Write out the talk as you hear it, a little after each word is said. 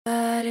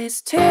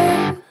it's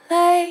too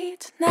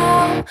late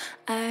now.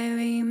 I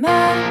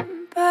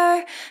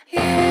remember you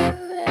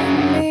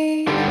and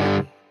me,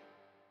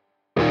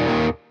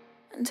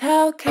 and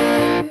how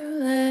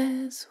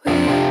careless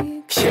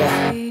we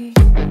could be.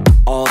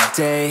 All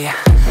day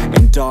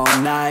and all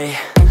night,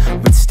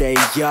 we'd stay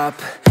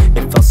up,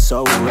 it felt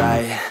so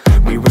right.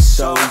 We were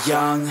so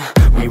young,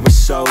 we were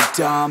so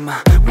dumb.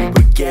 We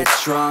would get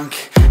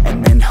drunk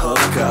and then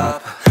hook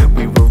up.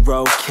 We were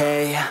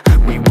okay,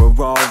 we were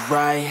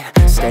alright,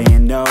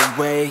 staying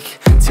awake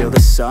till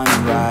the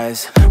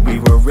sunrise. We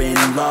were in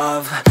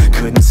love,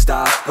 couldn't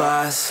stop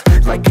us,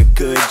 like a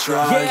good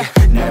drug,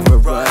 never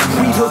enough.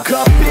 We hook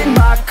up in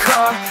my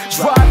car,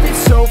 driving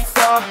so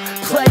far,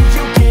 play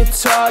you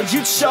guitar,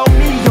 you'd show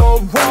me your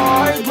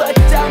art, let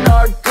down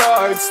our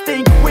guards,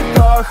 think with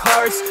our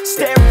hearts,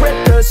 stare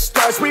at the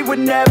stars. We were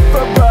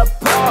never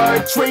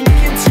apart,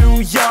 drinking too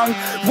young,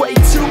 way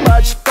too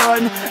much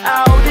fun,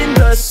 out in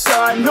the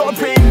sun, or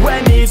rain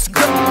when it's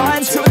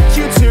gone. Took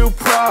you to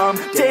prom,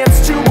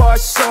 dance to our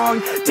song,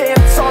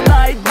 dance all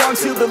night long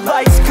till the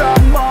lights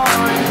come on.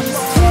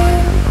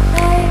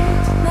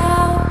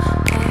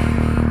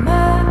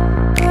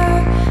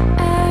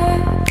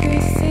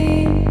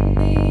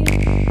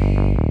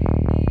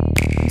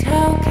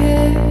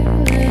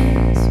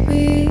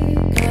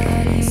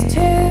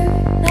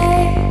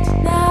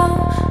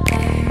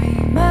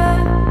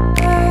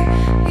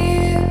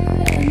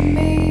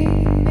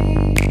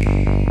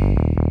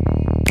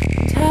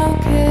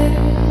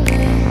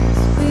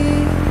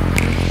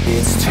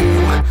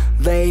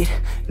 Late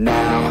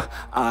now,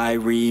 I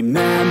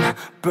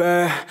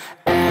remember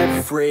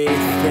everything,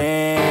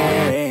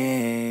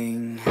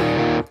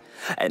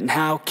 and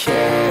how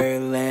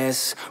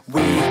careless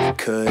we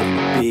could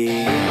be,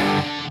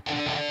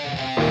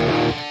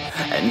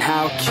 and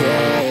how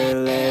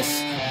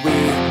careless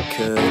we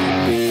could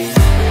be,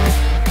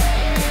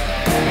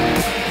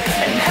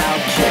 and how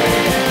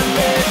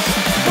careless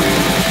we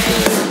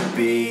could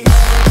be.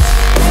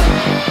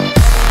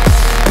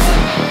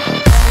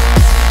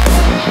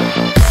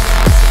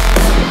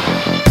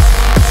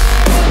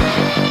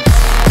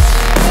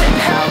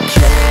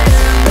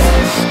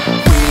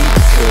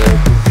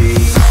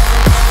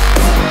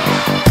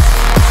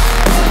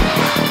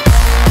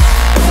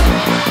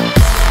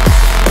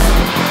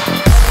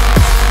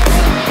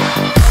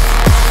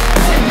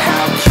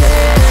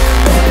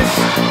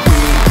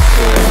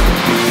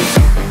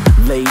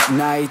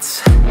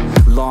 Nights,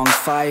 long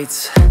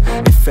fights,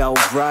 it felt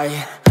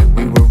right,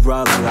 we were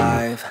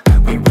alive.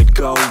 We would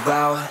go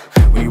out,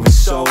 we were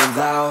so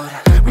loud,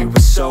 we were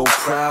so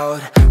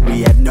proud,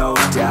 we had no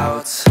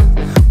doubts.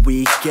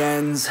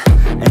 Weekends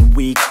and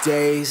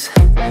weekdays,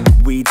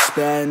 we'd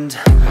spend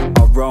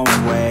our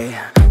own way.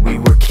 We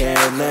were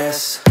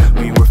careless,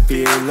 we were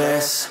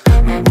fearless,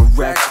 we were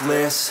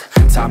reckless,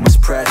 time was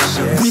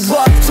precious. We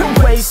loved to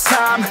waste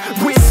time,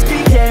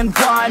 whiskey and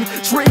wine,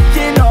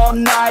 drinking all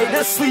night,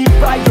 asleep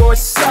by your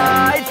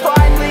side.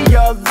 Finally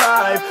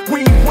alive,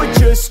 we would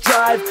just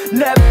drive,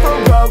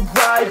 never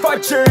arrive. Our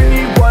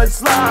journey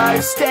was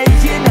live,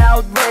 staying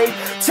out late,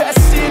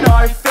 testing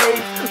our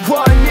fate,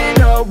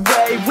 running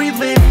away. We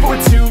live for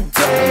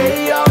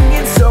today, young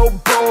and so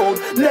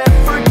bold,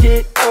 never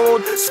get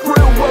old.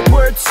 Screw what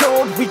we're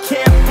told, we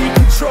can't be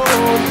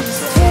controlled.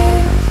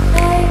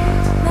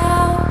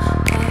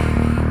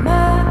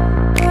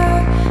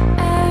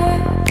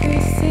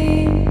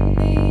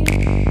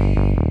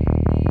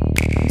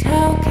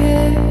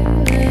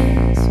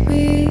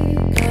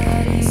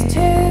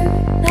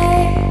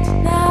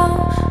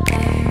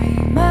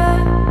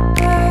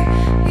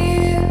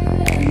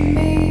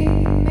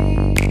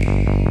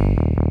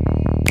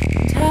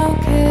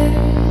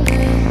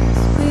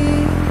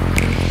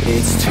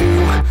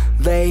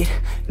 Late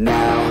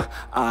now,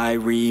 I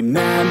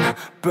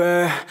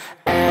remember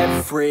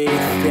everything,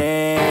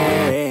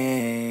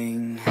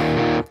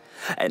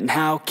 and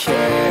how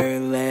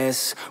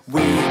careless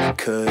we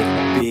could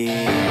be,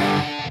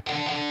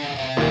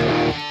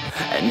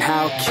 and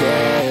how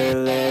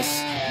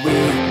careless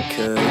we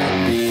could be.